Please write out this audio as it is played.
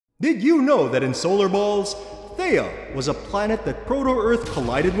Did you know that in solar balls, Theia was a planet that Proto-Earth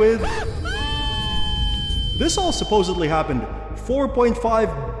collided with? This all supposedly happened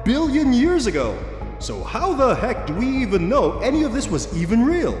 4.5 billion years ago. So how the heck do we even know any of this was even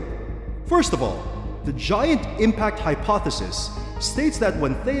real? First of all, the giant impact hypothesis states that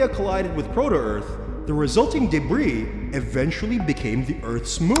when Theia collided with Proto-Earth, the resulting debris eventually became the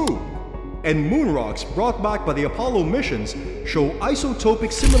Earth's moon. And moon rocks brought back by the Apollo missions show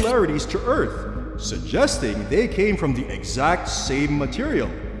isotopic similarities to Earth, suggesting they came from the exact same material.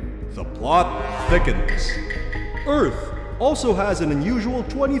 The plot thickens. Earth also has an unusual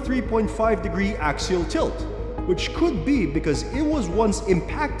 23.5-degree axial tilt, which could be because it was once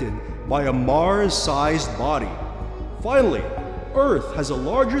impacted by a Mars-sized body. Finally, Earth has a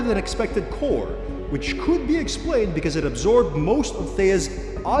larger than expected core, which could be explained because it absorbed most of Theia's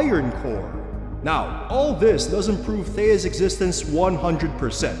iron core. Now, all this doesn't prove Theia's existence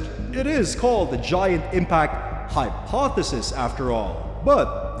 100%. It is called the giant impact hypothesis after all.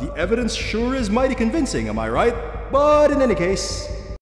 But the evidence sure is mighty convincing, am I right? But in any case,